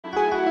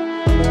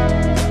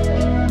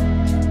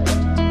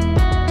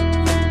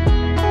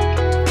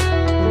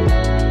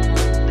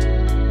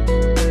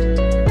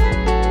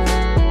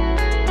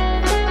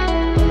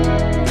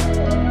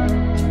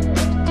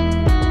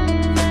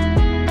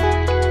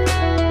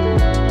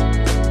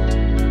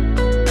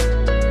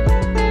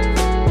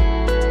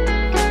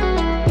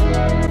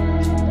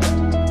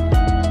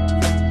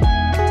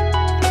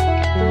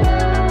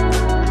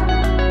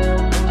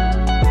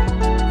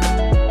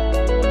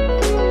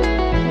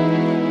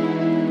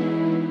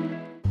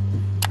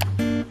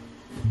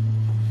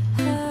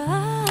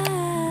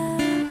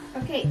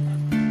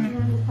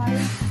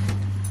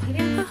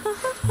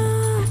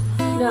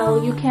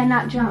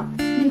cannot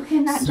jump. You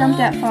cannot jump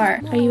that far.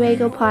 Are you ready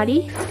to go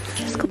potty?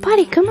 Let's go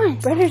potty, come on.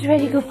 Brother's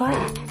ready to go potty.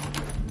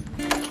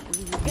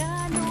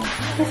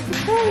 Let's go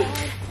potty.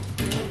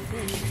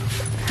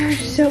 We're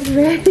so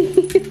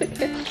ready.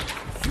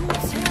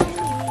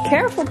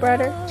 Careful,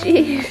 brother.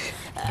 Jeez.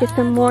 Get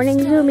some morning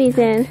zoomies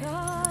in.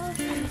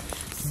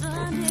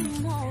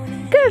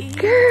 Good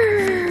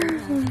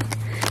girl.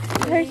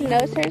 Hers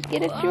knows hers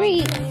get a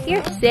treat.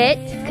 You're sit.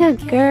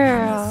 Good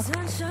girl.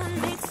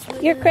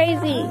 You're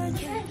crazy.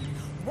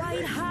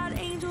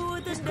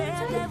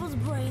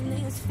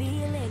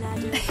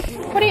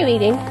 What are you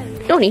eating?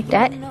 Don't eat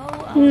that.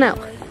 No.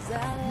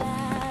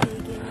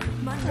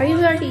 Are you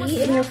already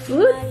eating your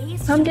food?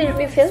 Mom didn't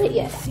refill it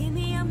yet.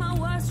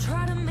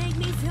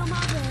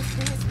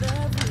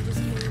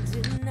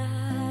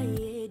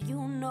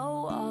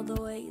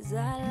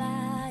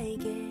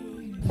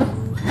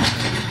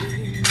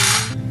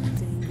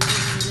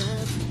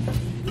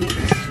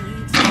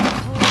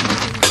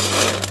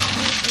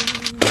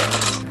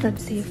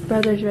 Let's see if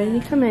brother's ready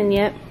to come in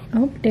yet.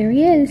 Oh, there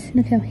he is.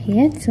 Look how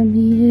handsome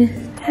he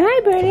is.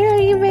 Hi, brother.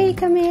 Are you ready to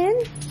come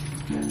in?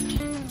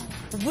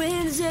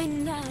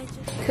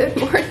 Good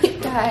morning,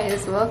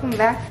 guys. Welcome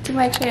back to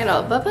my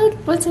channel. Bubba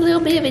wants a little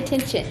bit of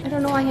attention. I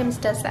don't know why him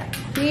does that.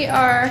 We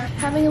are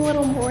having a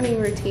little morning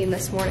routine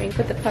this morning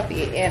with the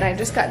puppy, and I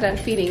just got done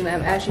feeding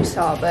them, as you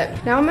saw,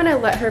 but now I'm gonna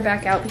let her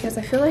back out because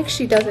I feel like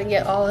she doesn't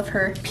get all of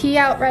her pee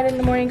out right in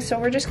the morning, so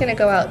we're just gonna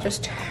go out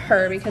just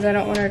her because I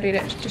don't want her to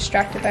get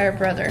distracted by her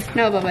brother.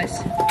 No,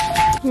 Bubba's.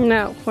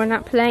 No, we're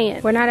not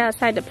playing. We're not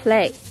outside to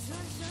play.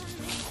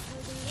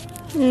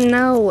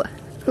 No,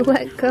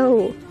 let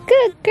go.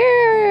 Good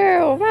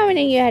girl. Mama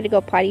knew you had to go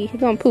potty. You're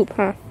gonna poop,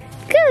 huh?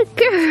 Good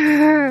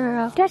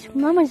girl. That's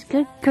Mama's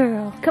good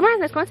girl. Come on,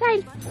 let's go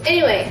inside.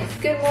 Anyway,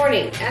 good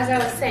morning. As I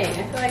was saying,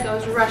 I feel like I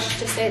was rushed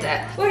to say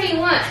that. What do you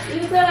want? You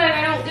feel like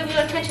I don't give you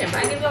attention,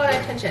 but I give you all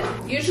that attention.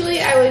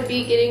 Usually I would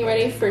be getting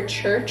ready for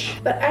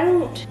church, but I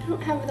don't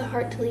have the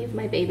heart to leave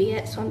my baby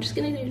yet, so I'm just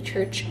gonna do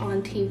church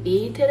on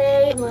TV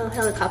today. I'm a little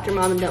helicopter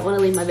mom and don't want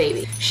to leave my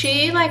baby.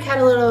 She like had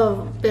a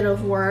little bit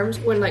of worms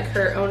when like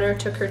her owner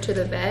took her to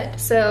the vet,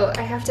 so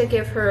I have to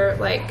give her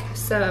like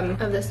some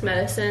of this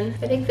medicine.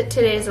 I think that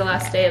today is the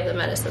last day of the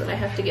medicine that I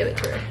have to give it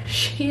to her.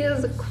 She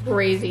is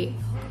crazy.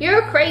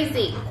 You're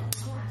crazy.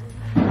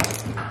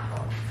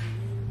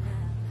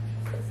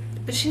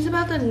 But she's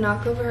about to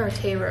knock over our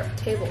table,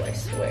 I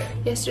swear.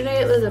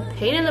 Yesterday it was a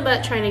pain in the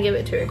butt trying to give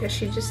it to her because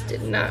she just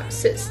did not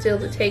sit still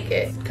to take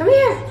it. Come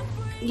here.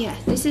 Yeah,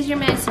 this is your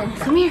medicine.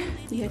 Come here.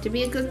 You have to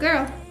be a good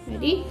girl.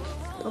 Ready?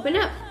 Open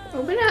up.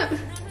 Open up.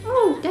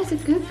 Oh, that's a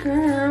good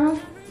girl.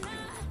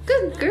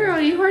 Good girl,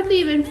 you hardly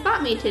even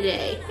fought me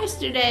today.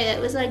 Yesterday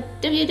it was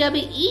like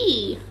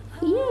WWE.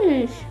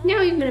 Yes,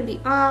 now you're gonna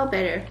be all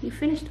better. You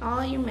finished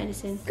all your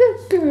medicine.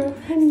 Good girl,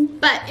 honey.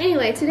 But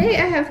anyway, today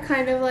I have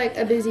kind of like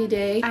a busy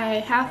day. I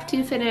have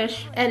to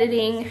finish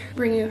editing,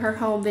 bringing her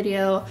home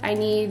video. I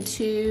need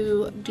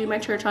to do my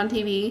church on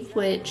TV,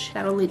 which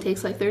that only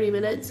takes like 30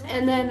 minutes.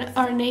 And then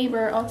our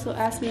neighbor also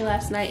asked me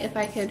last night if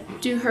I could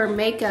do her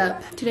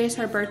makeup. Today's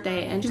her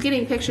birthday and she's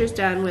getting pictures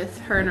done with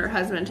her and her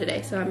husband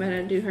today. So I'm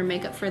gonna do her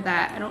makeup for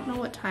that. I don't know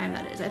what time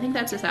that is. I think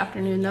that's this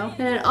afternoon though.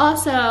 And then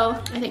also,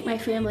 I think my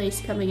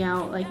family's coming out,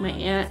 like my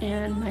aunt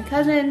and my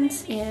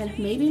cousins and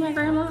maybe my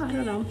grandma, I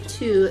don't know,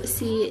 to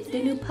see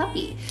the new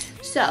puppy.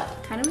 So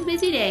kind of a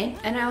busy day.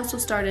 And I also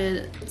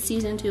started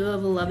season 2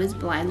 of Love is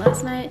Blind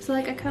last night, so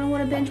like I kind of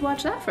want to binge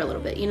watch that for a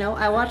little bit, you know.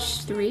 I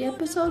watched 3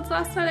 episodes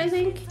last night, I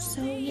think,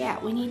 so yeah,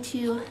 we need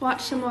to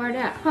watch some more of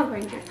that. Hungry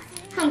Ranger.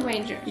 Hungry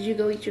Ranger. Did you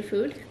go eat your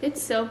food?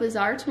 It's so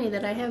bizarre to me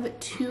that I have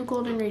 2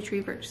 golden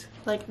retrievers.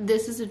 Like,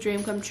 this is a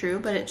dream come true,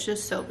 but it's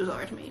just so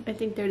bizarre to me. I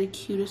think they're the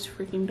cutest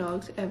freaking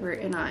dogs ever,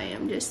 and I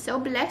am just so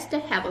blessed to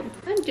have them.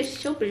 I'm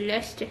just so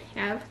blessed to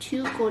have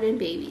 2 golden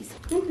babies.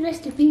 I'm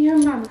blessed to be your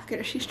mama. Look at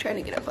her, she's trying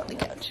to get up on the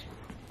couch.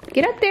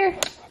 Get up there.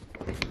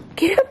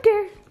 Get up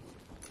there.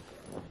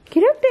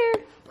 Get up there.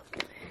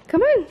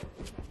 Come on.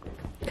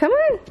 Come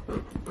on.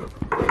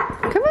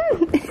 Come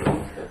on.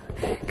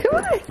 Come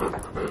on.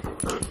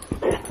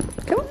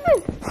 Come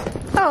on.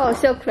 Oh,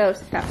 so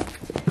close.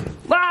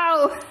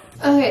 Wow.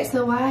 Okay,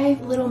 so why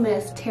little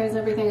miss tears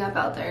everything up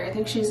out there? I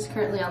think she's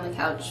currently on the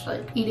couch,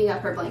 like, eating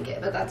up her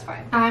blanket, but that's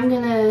fine. I'm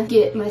gonna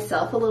get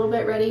myself a little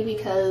bit ready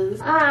because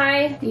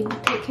I need to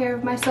take care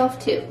of myself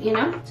too, you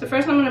know? So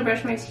first I'm gonna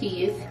brush my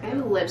teeth. I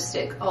have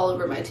lipstick all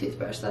over my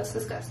toothbrush. That's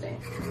disgusting.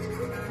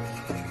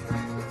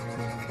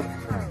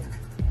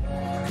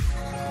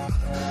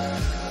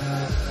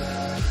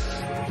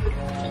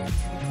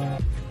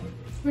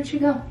 Where'd she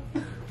go?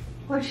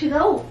 Where'd she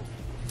go?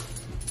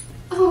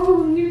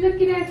 Oh, you're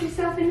looking at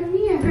yourself in the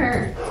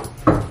mirror.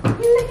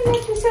 You're looking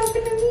at yourself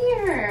in the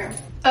mirror.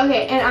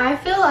 Okay, and I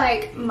feel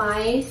like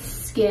my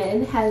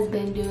skin has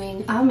been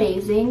doing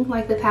amazing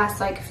like the past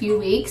like few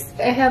weeks.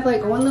 I have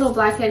like one little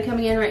blackhead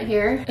coming in right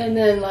here and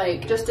then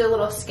like just a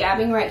little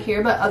scabbing right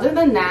here, but other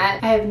than that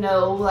I have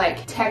no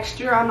like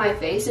texture on my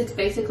face. It's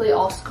basically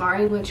all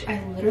scarring, which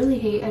I literally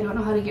hate. I don't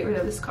know how to get rid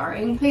of the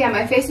scarring. But yeah,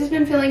 my face has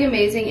been feeling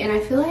amazing, and I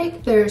feel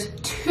like there's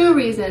 2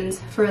 reasons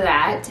for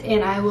that,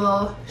 and I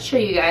will show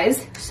you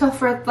guys. So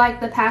for like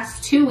the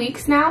past 2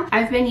 weeks now,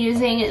 I've been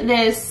using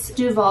this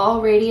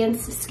Duvolle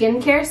Radiance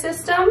skincare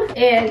system,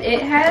 and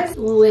it has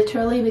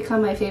literally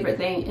become my favorite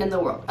thing in the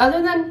world.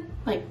 Other than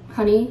like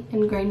Honey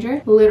and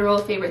Granger, literal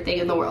favorite thing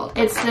in the world.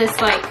 It's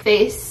this like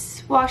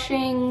face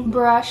washing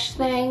brush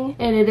thing,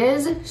 and it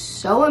is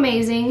so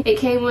amazing. It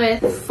came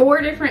with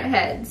 4 different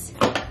heads.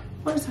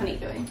 What is Honey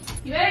doing?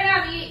 You better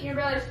not be eating your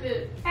brother's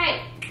food.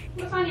 Hey,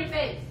 what's on your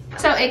face?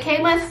 So it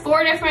came with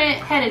 4 different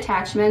head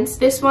attachments.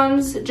 This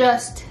one's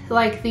just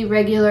like the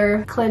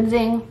regular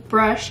cleansing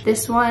brush.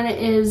 This one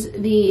is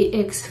the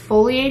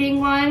exfoliating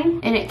one,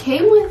 and it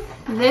came with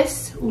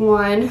this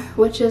one,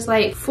 which is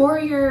like for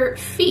your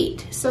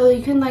feet, so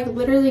you can like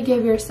literally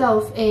give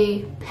yourself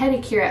a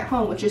pedicure at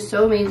home, which is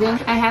so amazing.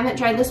 I haven't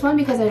tried this one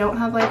because I don't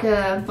have like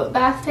a foot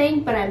bath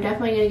tank, but I'm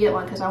definitely gonna get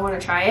one because I want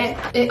to try it.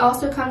 It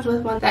also comes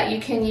with one that you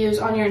can use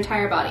on your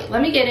entire body.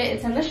 Let me get it.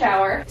 It's in the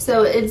shower.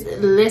 So it's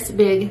this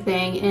big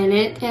thing, and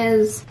it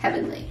is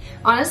heavenly.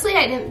 Honestly,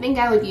 I didn't think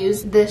I would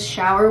use this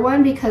shower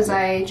one because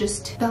I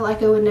just felt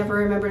like I would never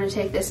remember to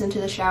take this into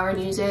the shower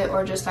and use it,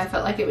 or just I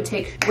felt like it would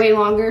take way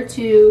longer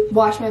to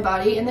wash my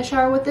body in the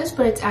shower with this,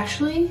 but it's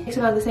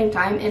about the same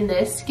time, and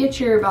this gets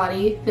your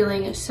body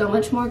feeling so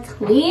much more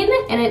clean,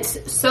 and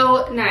it's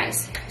so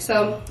nice.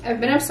 So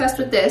I've been obsessed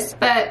with this,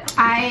 but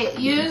I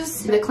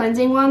use the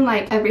cleansing one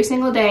like every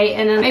single day,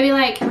 and then maybe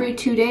like every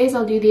 2 days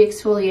I'll do the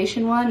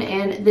exfoliation one,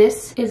 and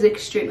this is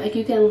extreme. Like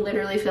you can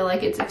literally feel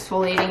like it's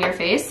exfoliating your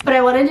face. But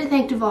I wanted to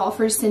thank Duvolle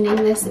for sending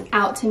this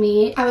out to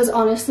me. I was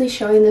honestly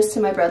showing this to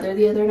my brother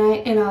the other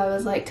night, and I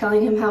was like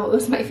telling him how it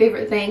was my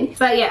favorite thing.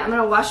 But yeah, I'm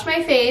gonna wash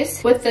my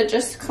face with the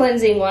just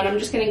cleansing one. I'm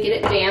just gonna get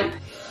it damp,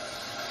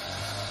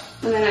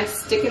 and then I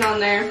stick it on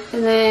there,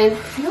 and then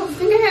I don't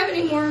think I have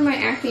any more of my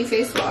acne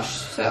face wash,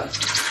 so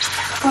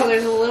oh,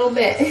 there's a little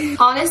bit.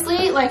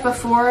 Honestly, like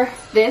before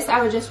this,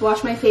 I would just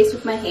wash my face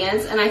with my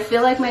hands, and I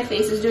feel like my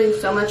face is doing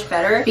so much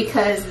better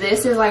because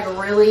this is like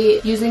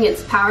really using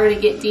its power to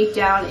get deep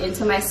down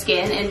into my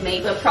skin and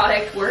make the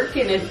product work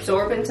and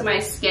absorb into my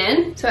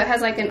skin. So it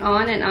has like an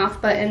on and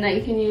off button that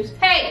you can use.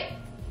 Hey,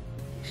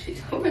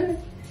 she's over there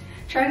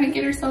trying to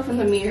get herself in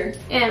the mirror.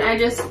 And I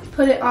just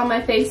put it on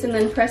my face and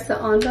then press the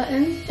on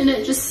button, and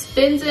it just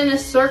spins in a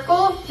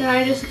circle, and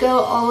I just go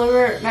all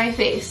over my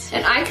face.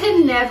 And I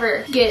could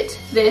never get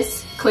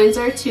this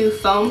cleanser to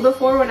foam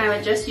before when I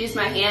would just use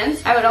my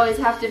hands. I would always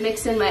have to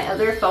mix in my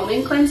other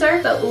foaming cleanser,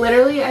 but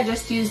literally I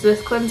just use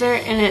this cleanser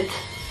and it's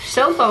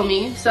so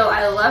foamy. So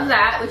I love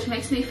that, which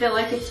makes me feel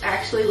like it's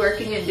actually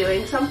working and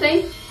doing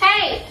something.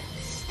 Hey,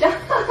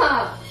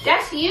 stop.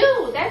 That's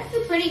you. That's the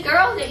pretty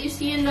girl that you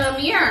see in the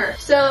mirror.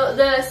 So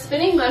the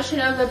spinning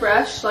motion of the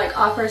brush like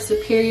offers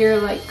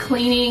superior like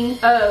cleaning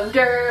of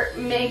dirt,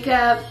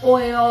 makeup,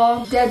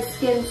 oil, dead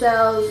skin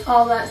cells,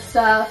 all that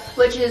stuff,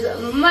 which is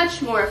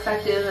much more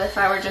effective if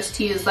I were just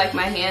to use like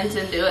my hands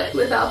and do it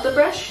without the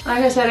brush.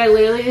 Like I said, I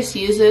literally just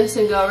use this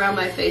and go around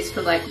my face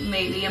for like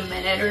maybe a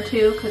minute or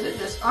 2 because it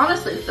just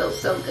honestly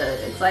feels so good.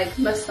 It's like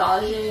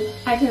massaging.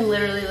 I can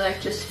literally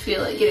like just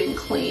feel it getting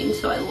clean,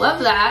 so I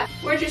love that.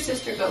 Where'd your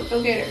sister go?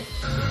 Go get her.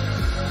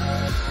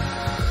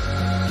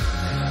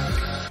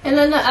 And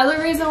then the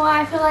other reason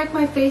why I feel like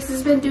my face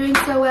has been doing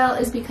so well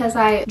is because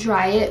I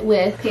dry it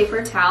with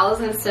paper towels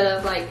instead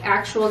of like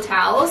actual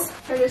towels.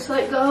 I just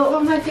like go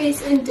on my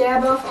face and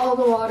dab off all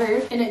the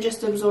water, and it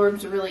just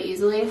absorbs really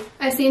easily.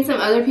 I've seen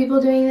some other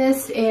people doing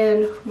this,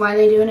 and why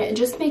they doing it, it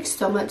just makes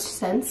so much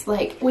sense.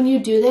 Like when you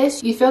do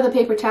this, you throw the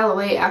paper towel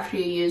away after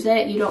you use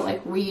it. You don't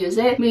like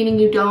reuse it, meaning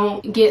you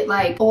don't get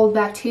like old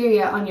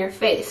bacteria on your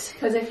face.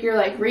 Because if you're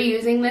like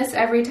reusing this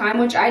every time,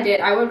 which I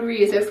did, I would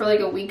reuse it for like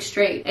a week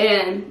straight,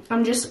 and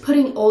I'm just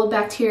putting old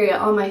bacteria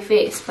on my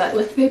face. But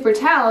with paper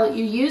towel,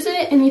 you use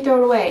it and you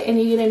throw it away,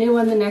 and you get a new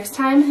one the next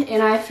time.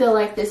 And I feel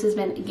like this has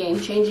been game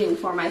changing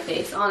for my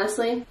face,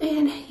 honestly.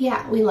 And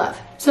yeah, we love.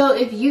 So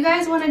if you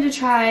guys wanted to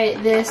try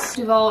this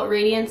Duvolle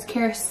Radiance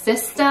Care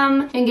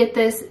System and get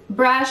this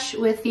brush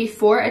with the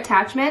 4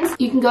 attachments,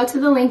 you can go to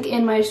the link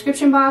in my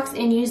description box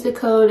and use the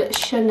code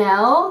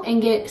Chanel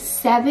and get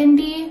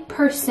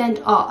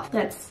 70% off.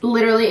 That's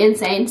literally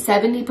insane,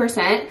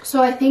 70%.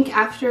 So I think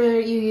after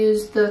you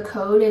use the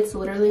code, it's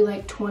literally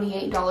like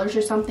 $28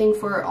 or something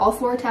for all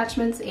 4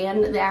 attachments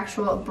and the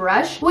actual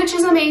brush, which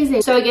is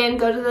amazing. So again,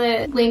 go to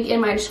the link in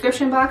my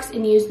description box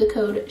and use the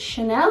code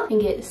Chanel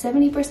and get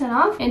 70%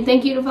 off. And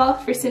thank you,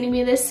 Duvolle, for sending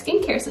me this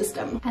skincare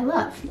system. I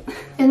love.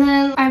 And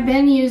then I've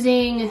been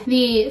using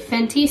the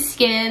Fenty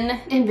Skin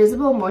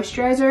Invisible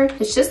Moisturizer.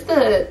 It's just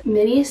the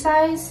mini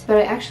size, but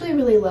I actually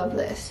really love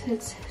this.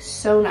 It's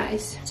so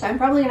nice. So I'm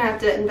probably gonna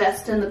have to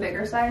invest in the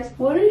bigger size.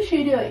 What is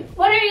she doing?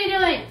 What are you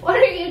doing? What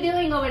are you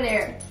doing over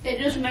there? It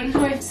just makes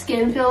my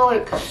skin feel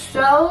like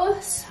so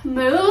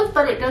smooth,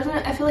 but it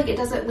doesn't, I feel like it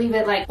doesn't leave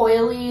it like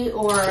oily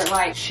or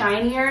like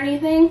shiny or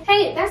anything.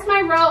 Hey, that's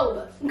my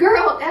robe.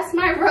 Girl, that's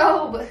my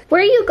robe.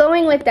 Where are you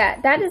going with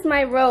that? That is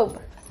my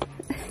robe.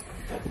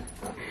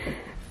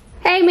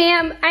 Hey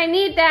ma'am, I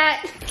need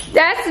that.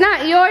 That's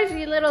not yours,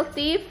 you little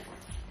thief.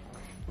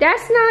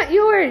 That's not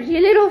yours,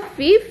 you little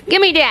thief. Give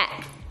me that.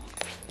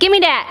 Give me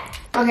that.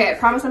 Okay, I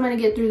promise I'm gonna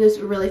get through this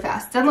really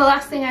fast. Then the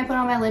last thing I put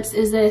on my lips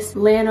is this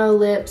Lano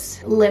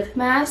Lips lip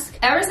mask.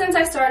 Ever since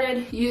I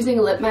started using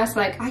lip masks,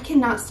 like I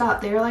cannot stop.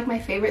 They're like my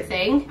favorite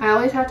thing. I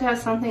always have to have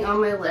something on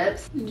my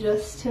lips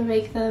just to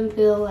make them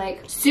feel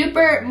like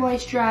super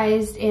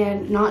moisturized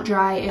and not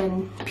dry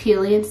and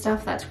peely and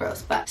stuff. That's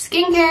gross. But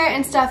skincare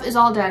and stuff is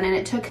all done, and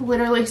it took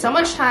literally so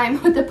much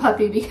time with the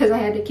puppy because I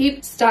had to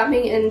keep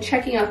stopping and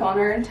checking up on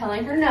her and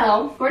telling her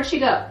no. Where'd she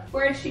go?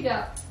 Where'd she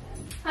go?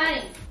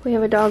 Honey. We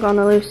have a dog on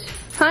the loose.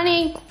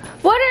 Honey,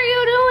 what are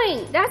you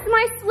doing? That's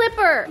my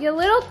slipper, you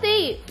little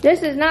thief.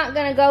 This is not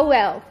gonna go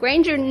well.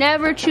 Granger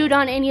never chewed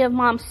on any of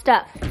mom's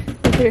stuff.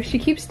 Look at her, she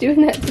keeps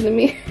doing that to the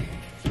mirror.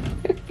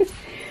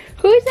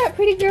 Who's that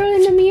pretty girl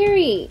in the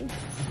mirror?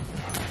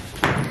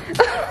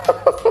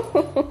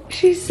 Oh,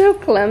 she's so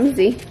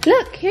clumsy.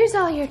 Look, here's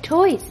all your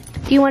toys.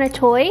 Do you want a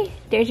toy?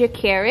 There's your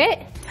carrot.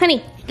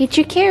 Honey, get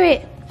your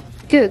carrot.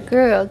 Good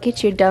girl,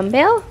 get your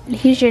dumbbell.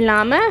 Here's your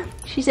llama.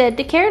 She said,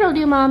 the carrot will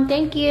do, Mom,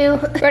 thank you.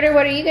 Brother,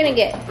 what are you gonna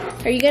get?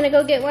 Are you gonna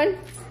go get one?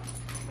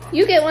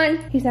 You get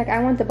one. He's like,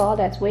 I want the ball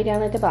that's way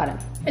down at the bottom.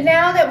 And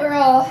now that we're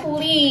all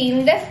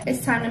cleaned,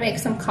 it's time to make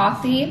some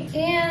coffee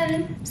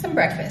and some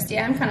breakfast.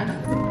 Yeah, I'm kind of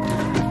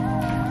hungry.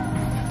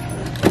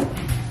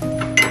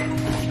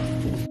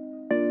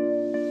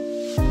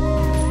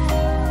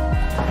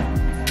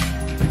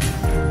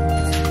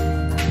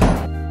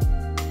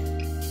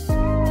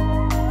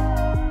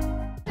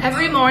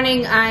 Every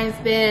morning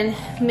I've been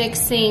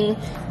mixing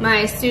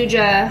my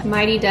Suja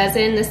Mighty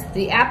Dozen. This is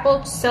the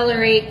apple,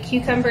 celery,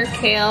 cucumber,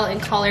 kale,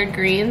 and collard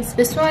greens.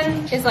 This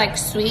one is like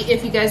sweet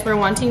if you guys were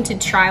wanting to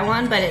try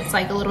one, but it's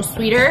like a little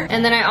sweeter.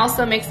 And then I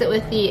also mix it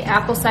with the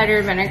apple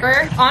cider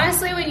vinegar.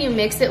 Honestly, when you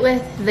mix it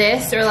with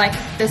this or like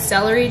the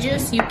celery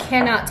juice, you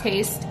cannot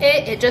taste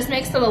it. It just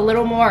makes it a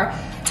little more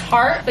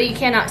tart, but you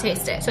cannot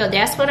taste it. So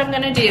that's what I'm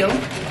gonna do.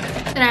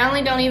 And I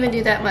only don't even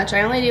do that much.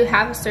 I only do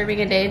half a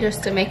serving a day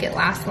just to make it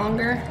last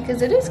longer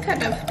because it is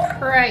kind of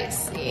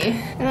pricey.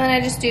 And then I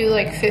just do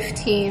like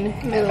 15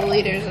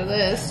 milliliters of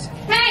this.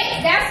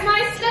 Hey, that's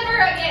my slipper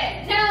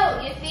again.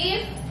 No, you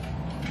thief.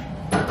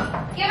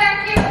 Get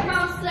back here with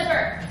mom's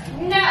slipper.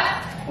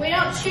 No, we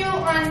don't chew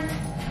on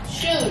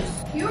shoes.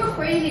 You're a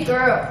crazy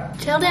girl.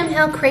 Tell them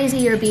how crazy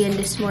you're being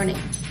this morning.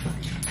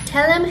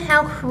 Tell them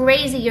how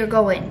crazy you're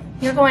going.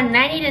 You're going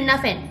 90 to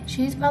nothing.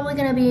 She's probably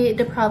gonna be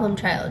the problem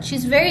child.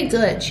 She's very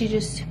good, she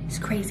just is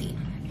crazy.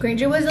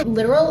 Granger was a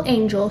literal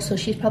angel, so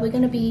she's probably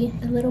gonna be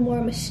a little more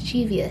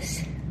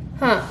mischievous.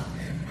 Huh,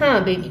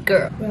 baby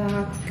girl.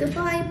 Rock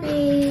goodbye,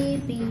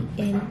 baby,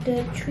 in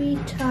the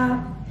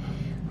treetop.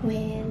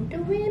 When the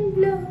wind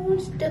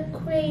blows, the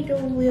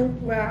cradle will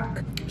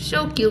rock.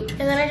 So cute.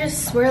 And then I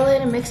just swirl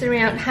it and mix it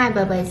around. Hi,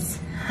 bubbles.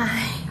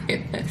 Hi.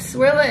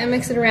 Swirl it and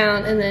mix it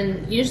around, and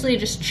then usually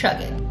just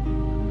chug it.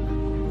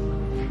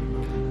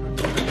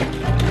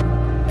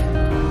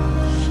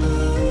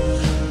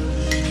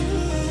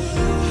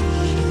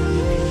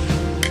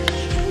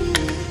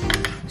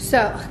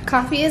 So,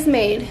 coffee is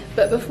made,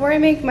 but before I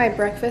make my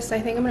breakfast,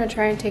 I think I'm gonna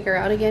try and take her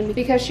out again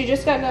because she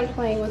just got done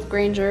playing with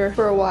Granger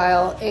for a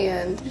while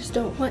and I just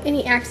don't want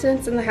any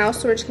accidents in the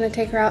house, so we're just gonna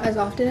take her out as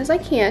often as I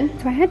can.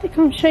 So I had to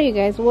come show you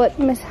guys what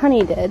Miss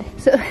Honey did.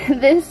 So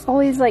this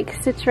always like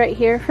sits right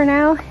here for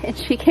now, and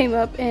she came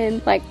up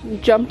and like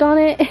jumped on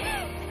it.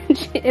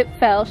 It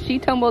fell, she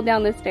tumbled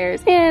down the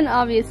stairs, and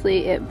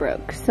obviously it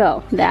broke.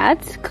 So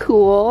that's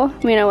cool.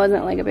 I mean, I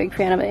wasn't like a big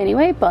fan of it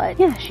anyway, but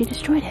yeah, she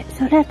destroyed it,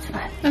 so that's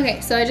fun.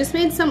 Okay, so I just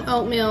made some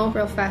oatmeal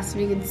real fast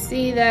if you can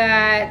see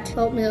that.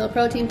 Oatmeal,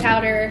 protein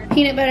powder,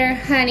 peanut butter,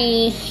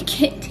 honey.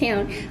 Get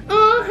down.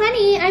 Oh,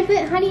 honey, I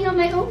put honey on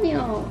my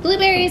oatmeal.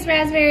 Blueberries,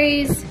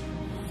 raspberries,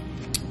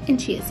 and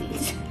chia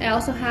seeds. I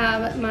also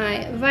have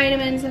my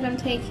vitamins that I'm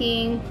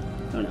taking.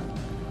 Oh no.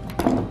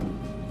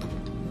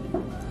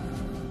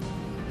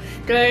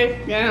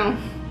 Stay down.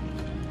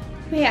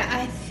 But yeah,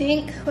 I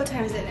think, what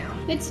time is it now?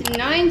 It's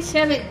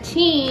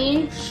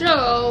 9:17,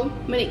 so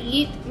I'm gonna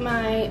eat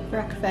my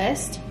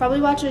breakfast.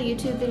 Probably watch a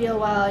YouTube video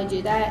while I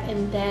do that,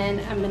 and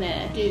then I'm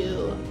gonna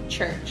do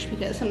church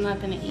because I'm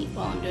not gonna eat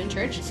while I'm doing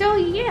church. So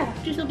yeah,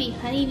 this will be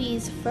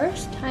Honeybee's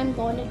first time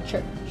going to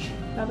church.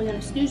 Probably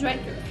gonna snooze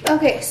right through it.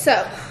 Okay,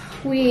 so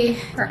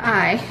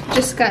I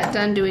just got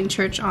done doing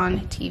church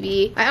on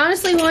TV. I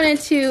honestly wanted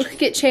to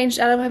get changed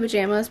out of my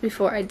pajamas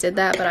before I did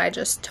that, but I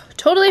just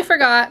totally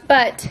forgot.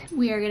 But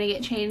we are gonna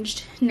get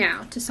changed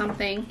now to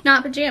something,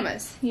 not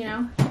pajamas, you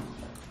know?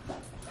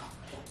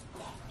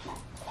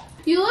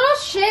 You little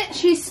shit,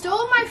 she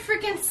stole my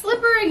freaking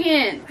slipper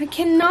again. I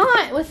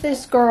cannot with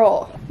this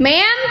girl.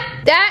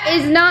 Ma'am, that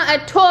is not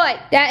a toy.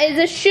 That is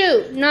a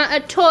shoe, not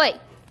a toy.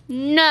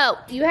 No,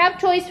 you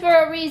have toys for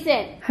a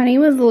reason. Honey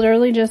was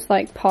literally just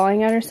like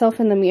pawing at herself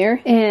in the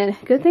mirror, and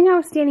good thing I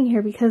was standing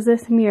here because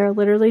this mirror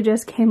literally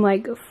just came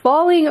like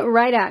falling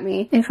right at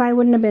me. If I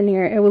wouldn't have been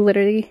here, it would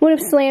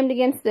have slammed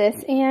against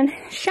this and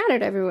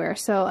shattered everywhere,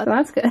 so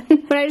that's good.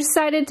 But I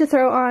decided to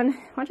throw on,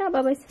 watch out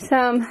lovelies,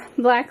 some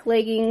black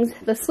leggings,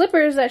 the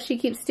slippers that she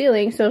keeps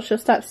stealing, so she'll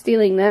stop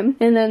stealing them,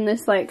 and then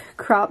this like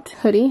cropped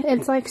hoodie.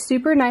 It's like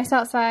super nice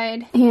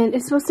outside, and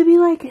it's supposed to be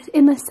like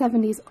in the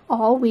 70s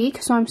all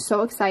week, so I'm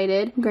so excited.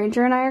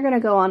 Granger and I are gonna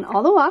go on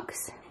all the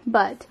walks,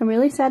 but I'm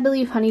really sad to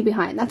leave Honey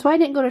behind. That's why I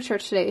didn't go to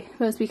church today. It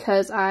was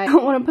because I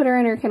don't want to put her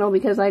in her kennel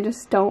because I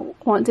just don't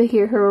want to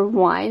hear her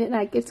whine.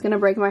 Like, it's gonna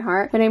break my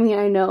heart. But I mean,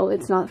 I know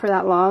it's not for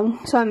that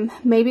long. So I'm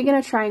maybe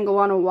gonna try and go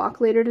on a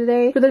walk later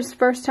today for this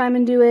first time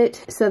and do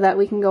it so that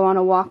we can go on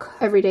a walk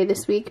every day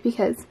this week,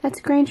 because that's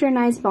Granger and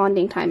I's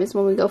bonding time, is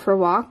when we go for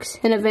walks.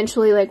 And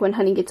eventually, like when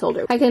Honey gets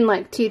older, I can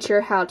like teach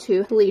her how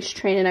to leash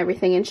train and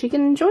everything, and she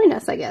can join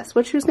us, I guess,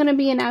 which was gonna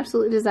be an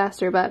absolute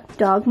disaster, but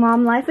dog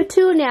mom life of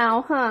 2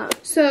 now, huh?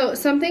 So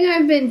something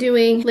I've been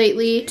doing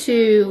lately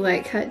to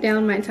like cut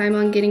down my time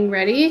on getting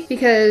ready,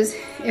 because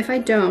if I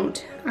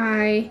don't,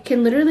 I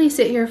can literally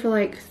sit here for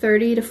like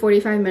 30 to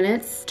 45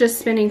 minutes just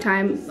spending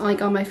time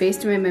like on my face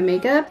doing my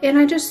makeup, and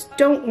I just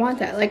don't want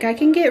that. Like, I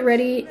can get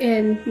ready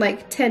in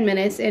like 10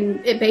 minutes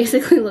and it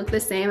basically look the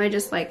same. I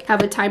just like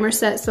have a timer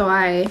set so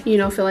I, you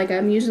know, feel like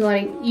I'm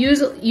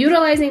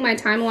utilizing my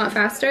time a lot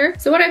faster.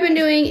 So what I've been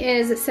doing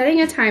is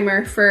setting a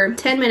timer for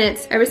 10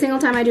 minutes every single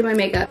time I do my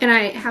makeup, and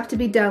I have to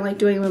be done like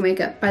doing my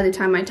makeup by the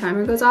time my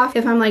timer goes off.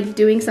 If I'm like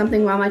doing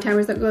something while my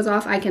timer goes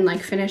off, I can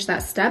like finish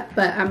that step,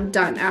 but I'm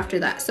done after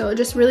that. So it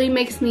just really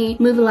makes me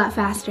move a lot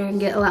faster and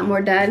get a lot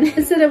more done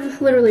instead of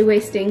literally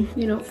wasting,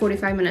 you know,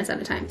 45 minutes at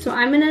a time. So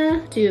I'm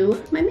gonna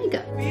do my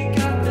makeup. We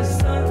got the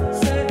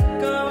sunset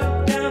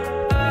going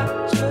down.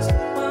 I just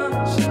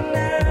want you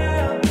now.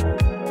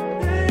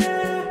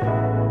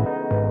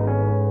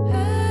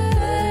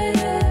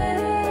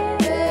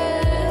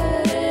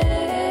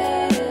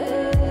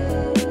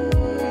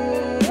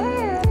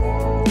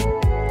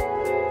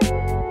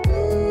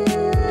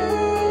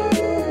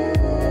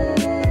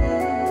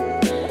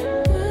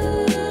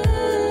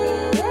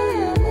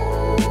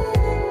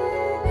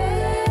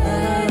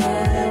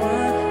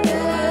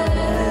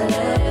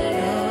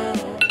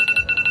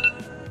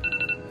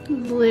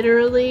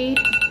 Literally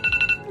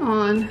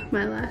on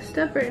my last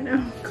step right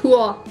now.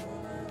 Cool.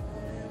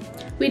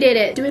 We did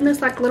it. Doing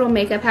this like little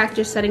makeup hack,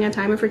 just setting a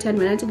timer for 10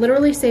 minutes,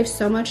 literally saves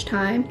so much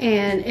time,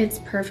 and it's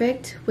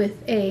perfect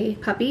with a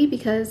puppy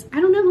because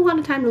I don't have a lot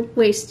of time to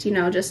waste, you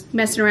know, just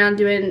messing around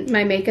doing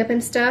my makeup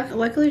and stuff.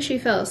 Luckily she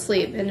fell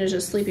asleep and is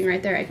just sleeping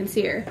right there. I can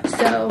see her.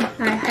 So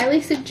I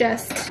highly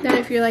suggest that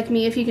if you're like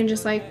me, if you can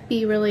just like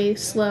be really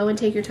slow and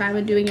take your time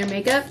with doing your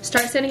makeup,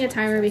 start setting a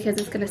timer because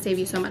it's gonna save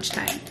you so much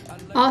time.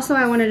 Also,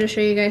 I wanted to show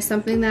you guys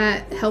something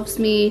that helps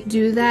me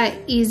do that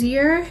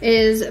easier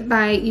is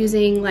by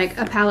using like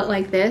a palette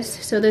like this.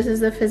 So this is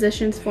the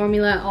Physicians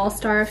Formula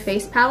All-Star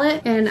Face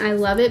Palette, and I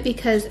love it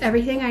because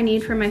everything I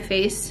need for my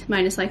face,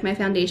 minus like my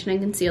foundation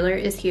and concealer,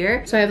 is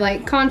here. So I have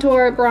like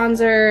contour,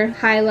 bronzer,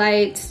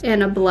 highlights,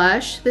 and a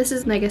blush. This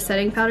is like a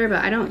setting powder,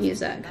 but I don't use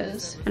that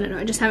because, I don't know,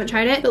 I just haven't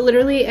tried it. But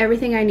literally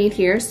everything I need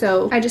here,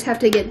 so I just have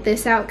to get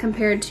this out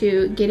compared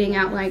to getting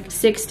out like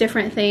 6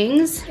 different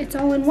things. It's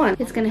all in one.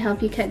 It's gonna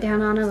help you cut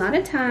down on a lot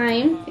of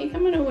time. I think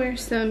I'm gonna wear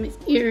some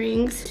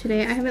earrings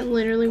today. I haven't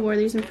literally wore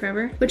these in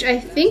forever, which I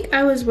think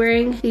I was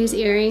wearing these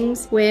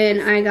earrings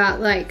when I got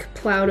like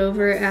plowed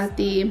over at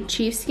the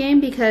Chiefs game,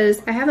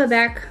 because I have a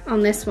back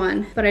on this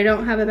one, but I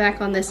don't have a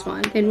back on this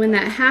one. And when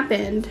that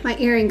happened, my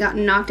earring got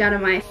knocked out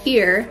of my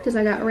ear because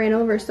I got ran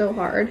over so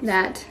hard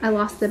that I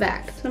lost the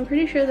back. So I'm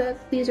pretty sure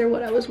that these are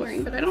what I was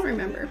wearing, but I don't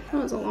remember.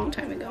 That was a long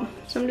time ago.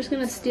 So I'm just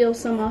gonna steal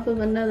some off of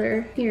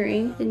another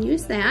earring and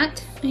use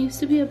that. I used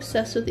to be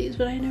obsessed with these,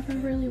 but I never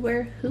really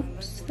wear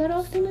hoops that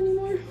often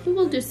anymore.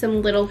 We'll do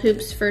some little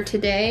hoops for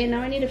today.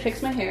 Now I need to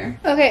fix my hair.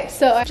 Okay,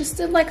 so I just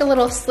did like a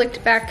little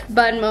slicked back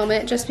bun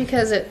moment just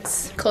because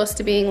it's close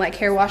to being like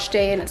hair wash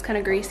day and it's kind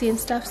of greasy and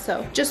stuff,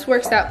 so just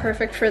works out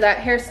perfect for that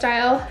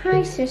hairstyle.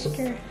 Hi,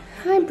 sister.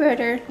 Hi,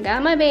 brother.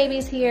 Got my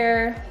babies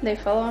here. They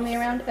follow me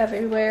around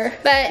everywhere.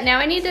 But now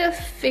I need to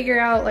figure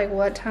out like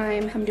what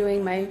time I'm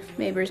doing my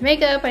neighbor's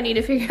makeup. I need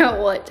to figure out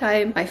what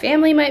time my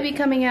family might be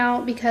coming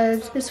out,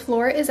 because this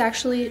floor is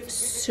actually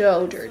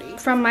so dirty.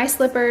 From my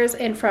slippers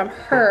and from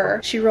her,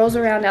 she rolls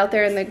around out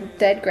there in the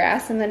dead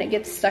grass and then it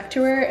gets stuck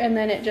to her and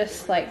then it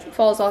just like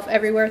falls off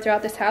everywhere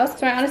throughout this house.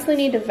 So I honestly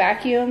need to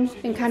vacuum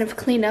and kind of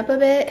clean up a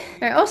bit.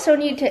 I also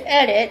need to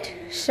edit,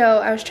 so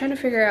I was trying to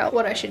figure out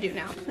what I should do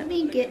now. Let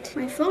me get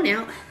my phone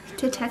out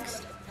to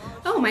text.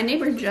 Oh, my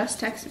neighbor just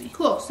texted me.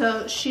 Cool,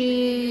 so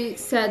she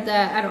said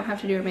that I don't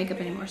have to do her makeup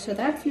anymore, so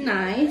that's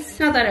nice.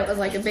 Not that it was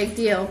like a big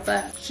deal,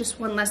 but it's just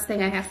one less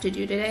thing I have to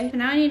do today. And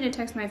now I need to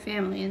text my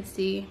family and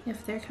see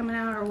if they're coming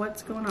out or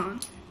what's going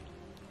on.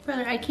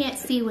 Brother, I can't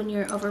see when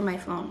you're over my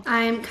phone.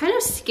 I'm kind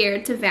of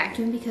scared to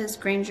vacuum because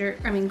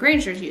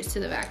Granger's used to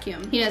the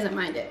vacuum. He doesn't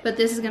mind it. But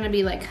this is gonna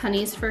be like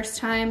Honey's first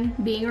time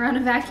being around a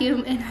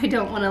vacuum and I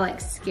don't wanna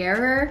like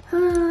scare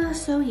her.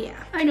 So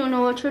yeah, I don't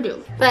know what to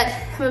do. But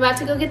I'm about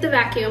to go get the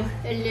vacuum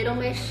and little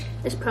Mish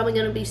is probably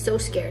gonna be so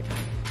scared.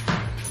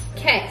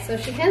 Okay, so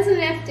she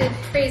hasn't acted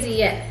crazy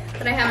yet,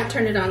 but I haven't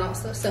turned it on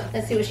also, so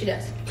let's see what she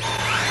does.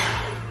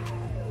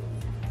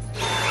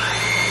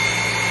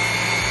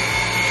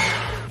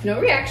 No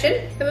reaction.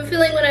 I have a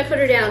feeling when I put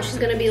her down, she's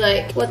gonna be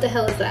like, what the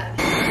hell is that?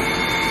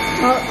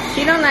 Oh,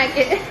 she don't like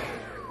it.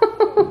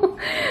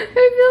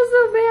 I feel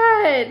so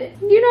bad.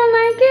 You don't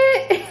like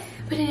it?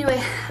 But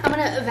anyway, I'm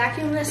gonna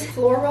vacuum this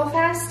floor real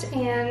fast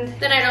and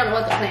then I don't know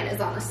what the plan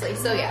is, honestly,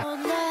 so yeah.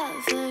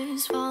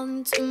 Lovers fall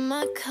into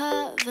my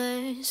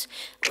covers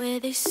where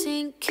they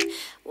sink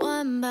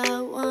one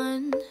by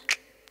one.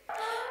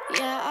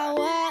 Yeah, I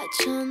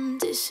watch them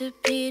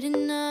disappear to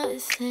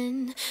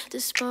nothing,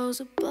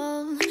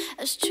 disposable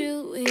as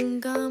chewing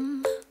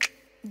gum.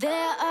 There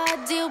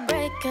are deal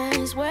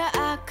breakers where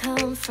I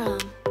come from.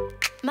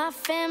 My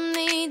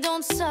family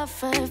don't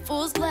suffer,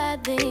 fools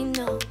glad they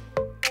know.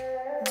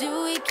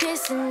 Do we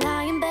kiss and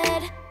lie in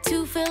bed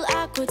to fill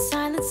awkward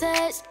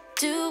silences?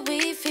 Do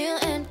we feel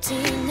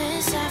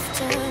emptiness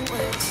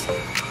afterwards?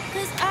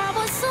 'Cause I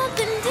want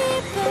something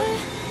deeper.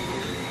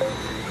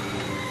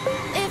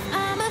 If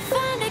I'm a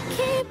find a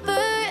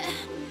keeper,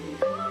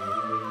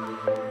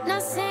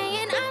 not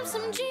saying I'm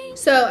some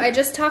genius. So I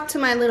just talked to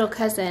my little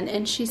cousin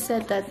and she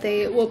said that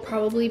they will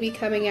probably be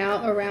coming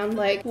out around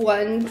like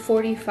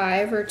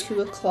 1:45 or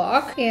 2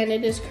 o'clock and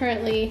it is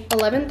currently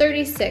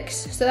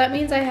 11:36. So that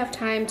means I have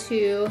time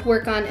to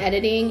work on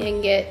editing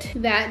and get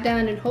that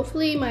done and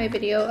hopefully my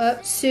video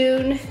up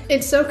soon.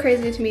 It's so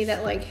crazy to me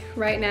that like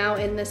right now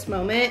in this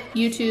moment,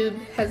 YouTube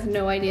has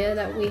no idea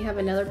that we have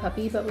another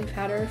puppy, but we've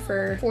had her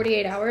for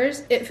 48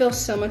 hours. It feels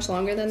so much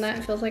longer than that.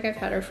 It feels like I've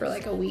had her for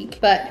like a week,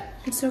 but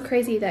it's so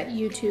crazy that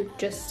YouTube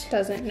just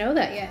doesn't know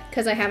that yet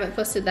because I haven't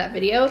posted that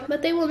video,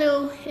 but they will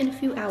know in a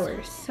few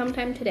hours,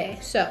 sometime today.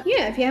 So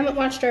yeah, if you haven't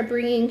watched our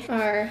bringing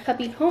our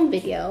puppy home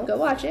video, go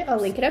watch it. I'll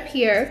link it up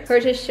here.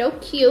 Hers is so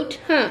cute,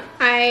 huh?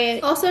 I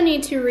also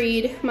need to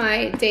read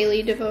my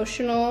daily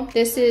devotional.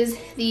 This is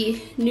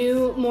the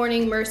New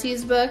Morning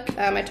Mercies book.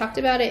 I talked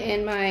about it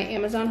in my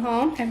Amazon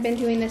haul. I've been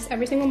doing this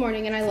every single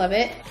morning and I love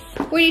it.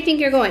 Where do you think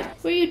you're going?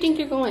 Where do you think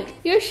you're going?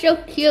 You're so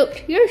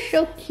cute. You're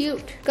so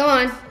cute. Go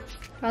on.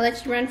 I'll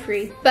let you run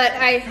free. But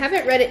I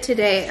haven't read it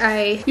today.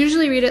 I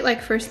usually read it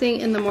like first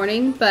thing in the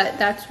morning, but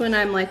that's when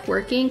I'm like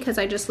working because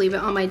I just leave it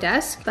on my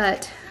desk.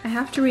 But I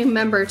have to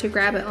remember to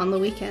grab it on the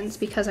weekends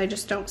because I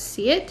just don't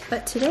see it.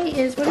 But today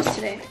is, what is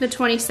today? The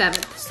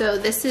 27th. So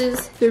this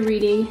is the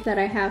reading that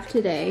I have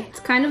today.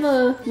 It's kind of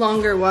a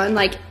longer one.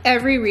 Like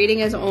every reading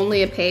is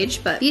only a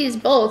page, but these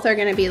both are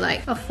gonna be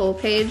like a full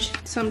page.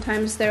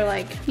 Sometimes they're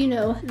like, you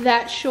know,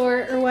 that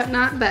short or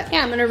whatnot. But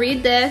yeah, I'm gonna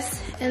read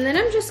this and then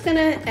I'm just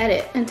gonna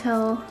edit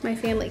until my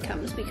family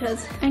comes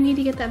because I need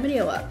to get that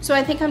video up. So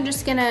I think I'm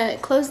just gonna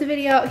close the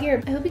video out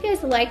here. I hope you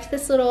guys liked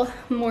this little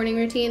morning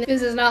routine.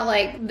 This is not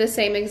like the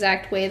same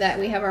exact way that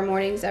we have our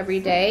mornings every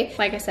day.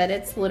 Like I said,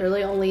 it's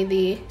literally only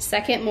the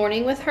second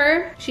morning with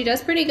her. She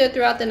does pretty good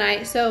throughout the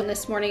night. So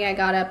this morning I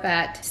got up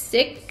at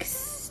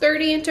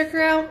 6:30 and took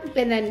her out,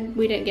 and then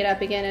we didn't get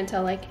up again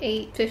until like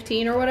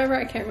 8:15 or whatever.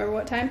 I can't remember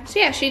what time. So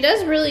yeah, she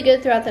does really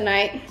good throughout the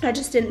night. I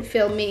just didn't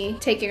feel me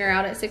taking her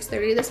out at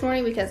 6:30 this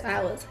morning because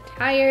I was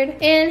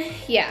tired. And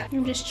yeah,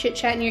 I'm just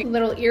chit-chatting your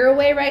little ear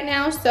away right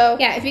now. So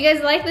yeah, if you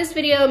guys like this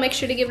video, make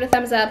sure to give it a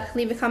thumbs up.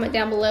 Leave a comment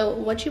down below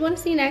what you want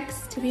to see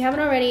next. If you haven't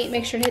already,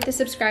 make sure to hit the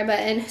subscribe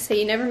button so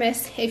you never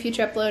miss a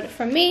future upload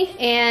from me.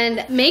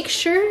 And make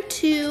sure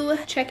to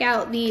check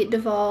out the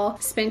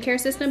Duvolle spin care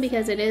system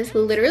because it is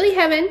literally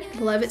heaven. I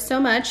love it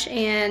so much.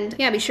 And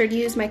yeah, be sure to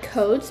use my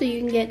code so you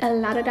can get a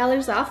lot of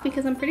dollars off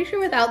because I'm pretty sure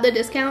without the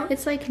discount,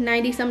 it's like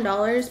 $90 some,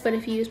 but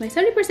if you use my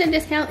 70%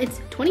 discount, it's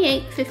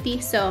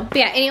 $28.50. So but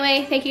yeah,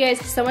 anyway, thank you guys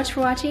so much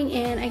for watching,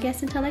 and I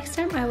guess until next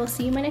time, I will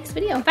see you in my next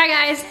video. Bye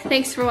guys,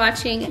 thanks for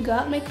watching. Go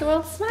out and make the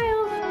world smile.